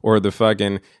 or the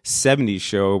fucking 70s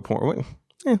show porn,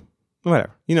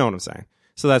 whatever, you know what I'm saying.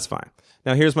 So that's fine.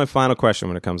 Now, here's my final question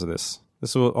when it comes to this.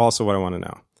 This is also what I want to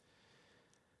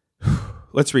know.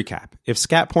 Let's recap. If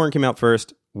scat porn came out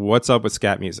first, what's up with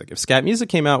scat music? If scat music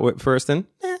came out first, then,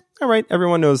 all right,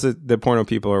 everyone knows that the porno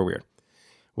people are weird.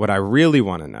 What I really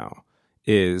want to know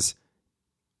is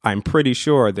I'm pretty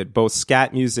sure that both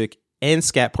scat music and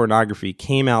scat pornography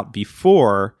came out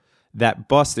before that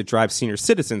bus that drives senior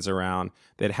citizens around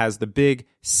that has the big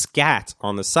scat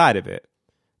on the side of it.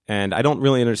 And I don't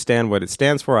really understand what it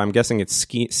stands for. I'm guessing it's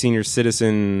senior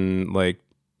citizen, I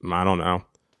don't know.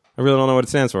 I really don't know what it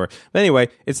stands for. But anyway,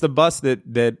 it's the bus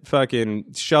that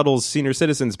fucking shuttles senior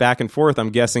citizens back and forth, I'm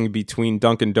guessing, between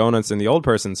Dunkin' Donuts and the old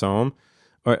person's home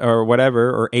or whatever,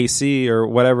 or AC or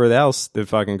whatever else that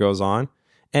fucking goes on.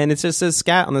 And it just says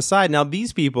scat on the side. Now,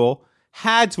 these people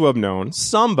had to have known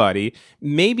somebody,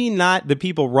 maybe not the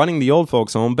people running the old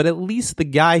folks home, but at least the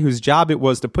guy whose job it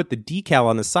was to put the decal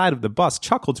on the side of the bus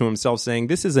chuckled to himself saying,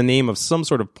 this is a name of some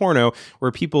sort of porno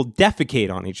where people defecate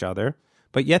on each other,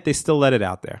 but yet they still let it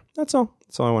out there. That's all.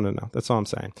 That's all I want to know. That's all I'm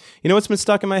saying. You know what's been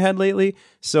stuck in my head lately?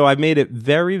 So I've made it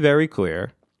very, very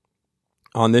clear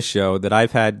on this show that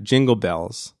I've had Jingle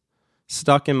Bells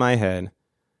stuck in my head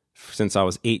since I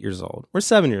was 8 years old or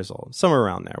 7 years old, somewhere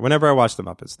around there, whenever I watched the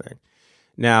Muppets thing.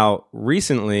 Now,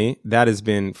 recently, that has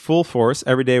been full force.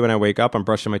 Every day when I wake up, I'm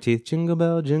brushing my teeth. Jingle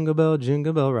bell, jingle bell,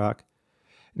 jingle bell rock.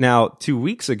 Now, 2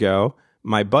 weeks ago,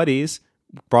 my buddies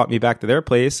brought me back to their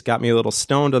place, got me a little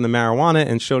stoned on the marijuana,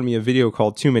 and showed me a video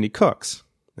called Too Many Cooks.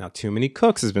 Now, Too Many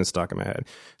Cooks has been stuck in my head.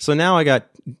 So now I got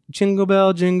jingle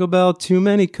bell, too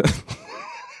many cooks.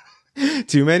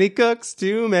 Too many cooks,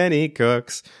 too many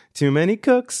cooks. Too many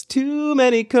cooks, too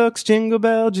many cooks. Jingle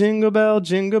bell, jingle bell,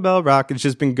 jingle bell rock. It's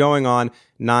just been going on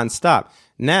nonstop.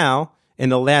 Now, in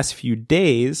the last few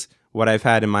days, what I've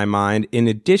had in my mind, in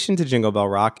addition to Jingle Bell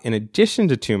Rock, in addition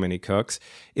to Too Many Cooks,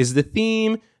 is the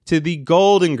theme to the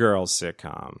Golden Girls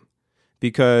sitcom.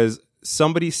 Because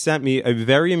somebody sent me a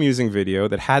very amusing video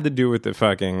that had to do with the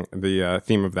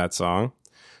theme of that song.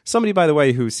 Somebody, by the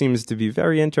way, who seems to be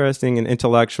very interesting and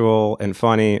intellectual and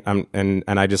funny, and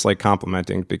I just like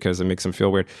complimenting because it makes them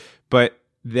feel weird. But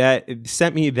that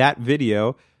sent me that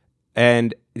video,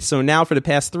 and so now for the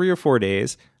past 3 or 4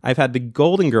 days, I've had the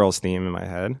Golden Girls theme in my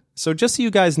head. So just so you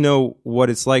guys know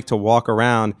what it's like to walk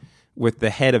around with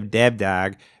the head of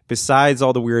Dabdag, besides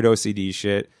all the weird OCD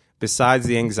shit, besides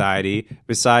the anxiety,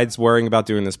 besides worrying about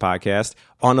doing this podcast,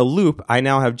 on a loop, I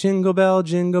now have Jingle Bell,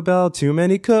 too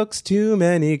many cooks,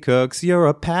 you're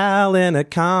a pal and a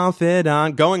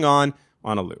confidant, going on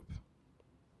a loop.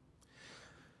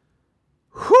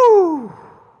 Whew.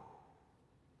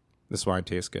 This wine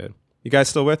tastes good. You guys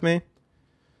still with me?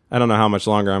 I don't know how much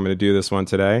longer I'm going to do this one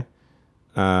today.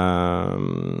 What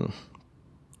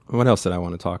else did I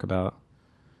want to talk about?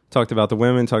 Talked about the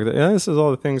women. This is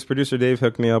all the things producer Dave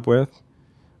hooked me up with.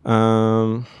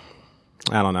 I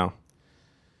don't know.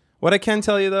 What I can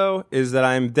tell you, though, is that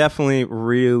I'm definitely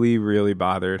really, really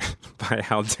bothered by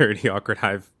how dirty Awkward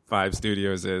High Five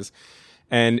Studios is.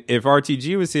 And if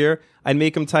RTG was here, I'd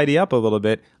make him tidy up a little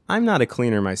bit. I'm not a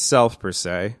cleaner myself, per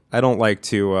se. I don't like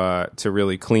to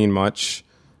really clean much.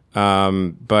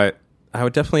 But I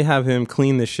would definitely have him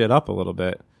clean this shit up a little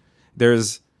bit.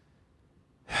 There's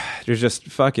just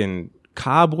fucking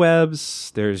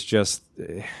cobwebs. There's just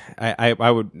I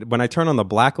would, when I turn on the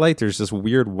black light, there's just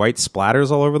weird white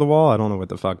splatters all over the wall. I don't know what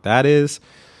the fuck that is.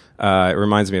 It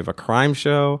reminds me of a crime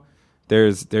show.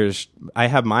 I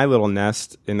have my little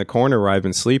nest in the corner where I've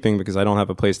been sleeping because I don't have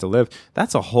a place to live.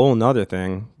 That's a whole nother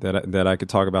thing that I could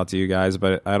talk about to you guys,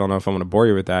 but I don't know if I'm going to bore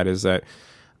you with that. Is that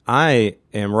I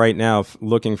am right now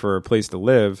looking for a place to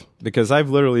live because I've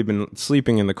literally been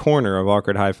sleeping in the corner of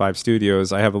Awkward High Five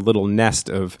Studios. I have a little nest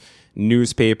of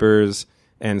newspapers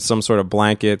and some sort of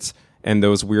blankets and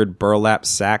those weird burlap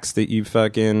sacks that you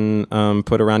fucking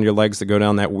put around your legs to go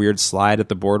down that weird slide at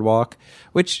the boardwalk,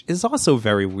 which is also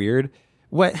very weird.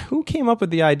 Who came up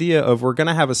with the idea of we're going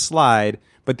to have a slide,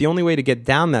 but the only way to get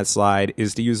down that slide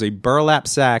is to use a burlap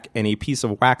sack and a piece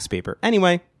of wax paper?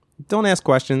 Anyway, don't ask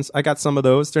questions. I got some of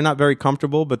those. They're not very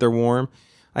comfortable, but they're warm.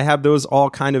 I have those all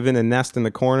kind of in a nest in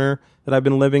the corner that I've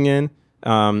been living in,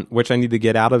 which I need to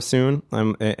get out of soon.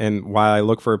 And while I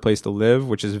look for a place to live,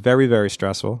 which is very, very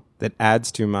stressful, that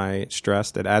adds to my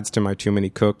stress, that adds to my too many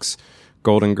cooks,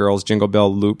 Golden Girls, Jingle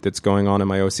Bell loop that's going on in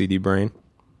my OCD brain.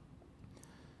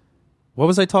 What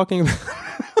was I talking about?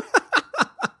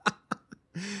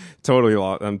 Totally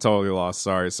lost. I'm totally lost.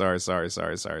 Sorry.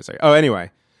 Oh, anyway.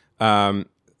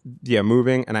 Yeah,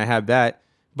 moving, and I have that,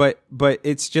 but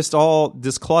it's just all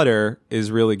this clutter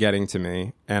is really getting to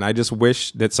me, and I just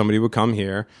wish that somebody would come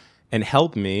here and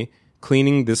help me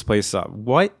cleaning this place up.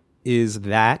 What is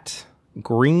that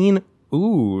green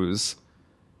ooze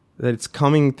that's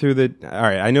coming through the... All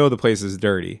right, I know the place is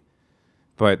dirty,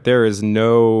 but there is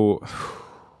no...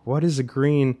 What is a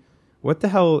green... What the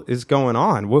hell is going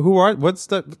on? What's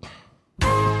the...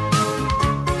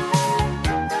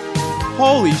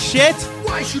 Holy shit!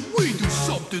 Why should we do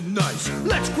something nice?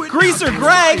 Let's quit Greaser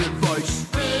Greg!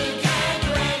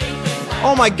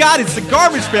 Oh my god, it's the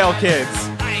Garbage Pail Kids!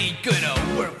 I ain't gonna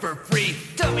work for free.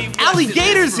 Tell me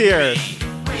Alligators here!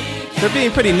 They're being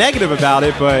pretty negative about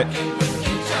it, but...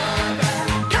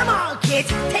 Come on, kids,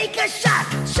 take a shot.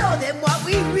 Show them what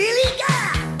we really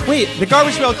got. Wait, the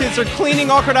Garbage Pail Kids are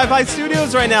cleaning Awkward High Five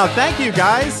Studios right now. Thank you,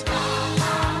 guys.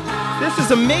 This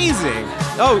is amazing.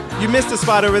 Oh, you missed a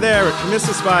spot over there. You missed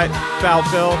a spot, Foul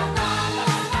Phil.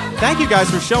 Thank you guys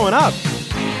for showing up.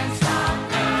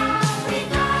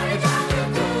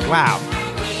 Wow.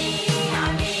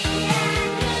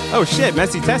 Oh shit,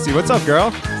 Messy Tessie, what's up,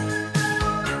 girl?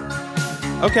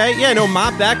 Okay, yeah, no,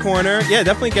 mop that corner. Yeah,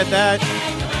 definitely get that.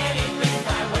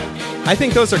 I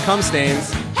think those are cum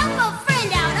stains. Help a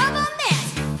friend out of a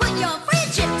mess. Put your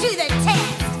friendship to the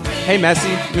test. Hey,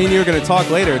 Messy, me and you are going to talk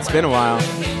later. It's been a while.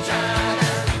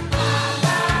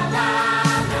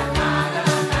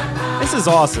 This is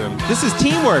awesome. This is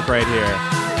teamwork right here.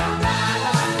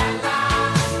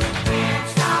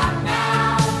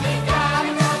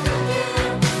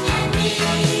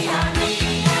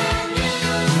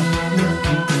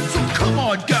 So come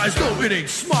on, guys, though it ain't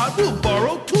smart, we'll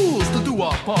borrow tools to do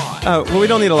our part. Well, we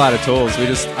don't need a lot of tools.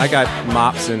 I got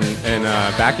mops and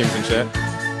vacuums and shit.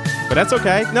 But that's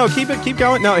okay. No, keep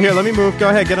going. No, here, let me move. Go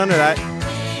ahead, get under that.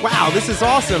 Wow, this is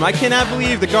awesome. I cannot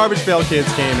believe the Garbage Pail Kids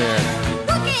came here.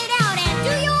 Book it out and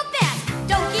do your best.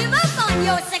 Don't give up on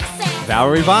your success.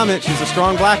 Valerie Vomit, she's a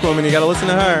strong black woman. You gotta listen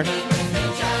to her.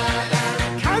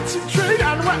 Concentrate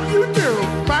on what you do.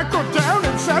 Buckle down,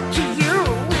 it's up to you.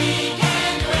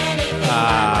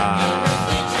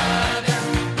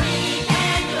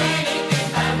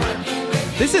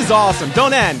 This is awesome.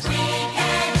 Don't end.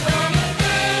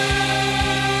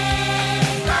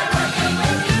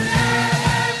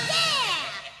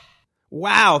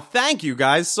 Wow, thank you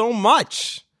guys so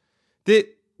much.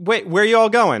 Wait, where are you all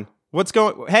going? What's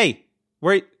going... Hey,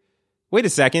 wait a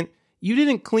second. You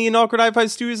didn't clean Awkward High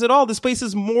Five Studios at all. This place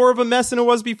is more of a mess than it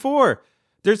was before.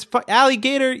 There's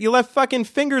alligator. You left fucking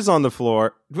fingers on the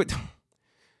floor.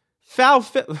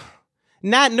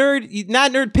 Nat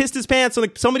Nerd pissed his pants. So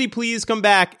somebody please come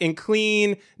back and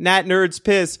clean Nat Nerd's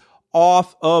piss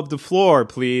off of the floor,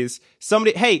 please.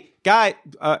 Somebody, hey, guy.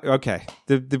 Okay,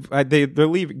 they're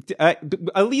leaving.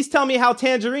 At least tell me how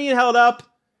Tangerine held up.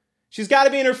 She's got to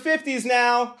be in her 50s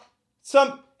now.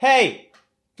 Hey,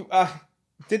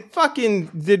 did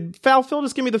Foul Phil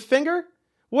just give me the finger?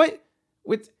 What?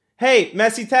 Hey,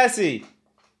 Messy Tessie,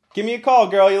 give me a call,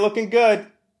 girl. You're looking good.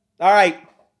 All right.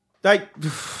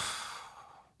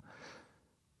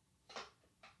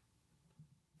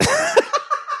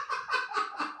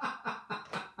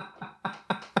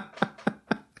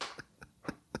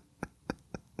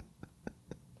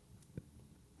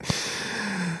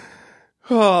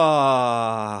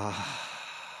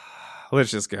 Let's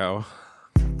just go.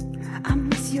 I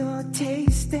miss your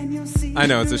taste and you'll see. I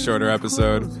know it's a shorter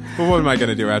episode, but what am I going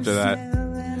to do after that?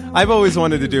 I've always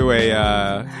wanted to do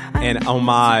an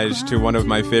homage to one of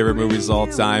my favorite movies of all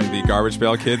time, the Garbage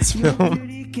Pail Kids film.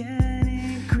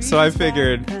 So I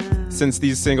figured, since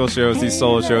these single shows, these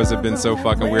solo shows have been so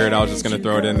fucking weird, I was just going to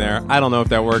throw it in there. I don't know if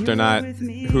that worked or not.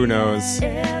 Who knows?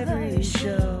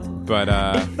 But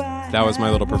that was my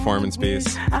little performance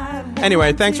piece.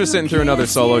 Anyway, thanks for sitting through another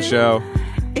solo show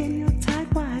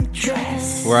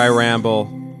where I ramble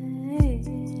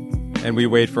and we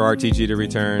wait for RTG to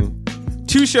return.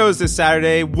 2 shows this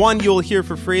Saturday. One you'll hear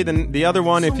for free. Then the other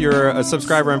one, if you're a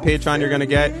subscriber on Patreon, you're going to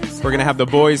get. We're going to have the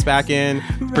boys back in.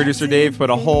 Producer Dave put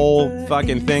a whole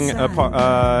fucking thing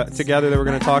together that we're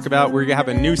going to talk about. We're going to have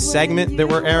a new segment that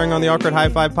we're airing on the Awkward High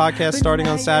Five podcast starting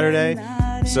on Saturday.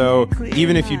 So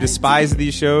even if you despise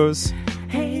these shows,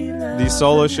 these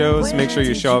solo shows, make sure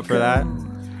you show up for that.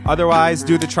 Otherwise,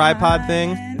 do the tripod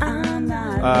thing.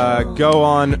 Go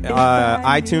on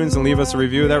iTunes and leave us a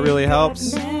review. That really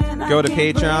helps. Go to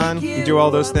Patreon and do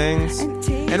all those things.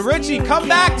 And Richie, come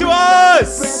back to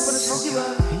us!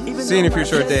 See you in a few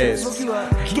short days.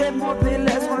 Get more pay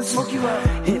less, wanna smoke you up.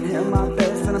 Hit him my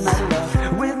best and I'm out of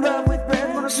love. With love, with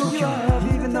bread, wanna smoke you up.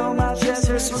 Even though my chest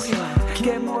hurts, smoke you up.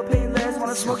 Get more pay less,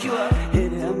 wanna smoke you up.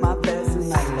 Hit him my best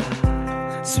and I'm out of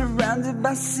love. Surrounded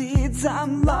by seeds,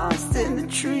 I'm lost in the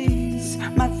trees.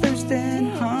 My thirst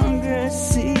and hunger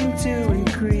seem to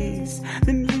increase.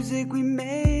 The music we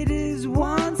made is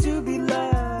one to be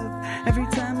loved. Every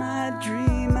time I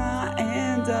dream, I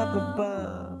end up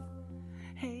above.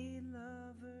 Hey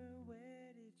lover,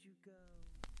 where did you go?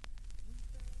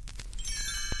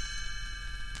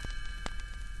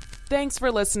 Thanks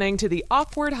for listening to the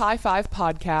Awkward High Five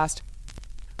podcast.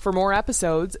 For more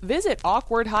episodes, visit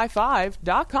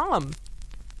awkwardhighfive.com.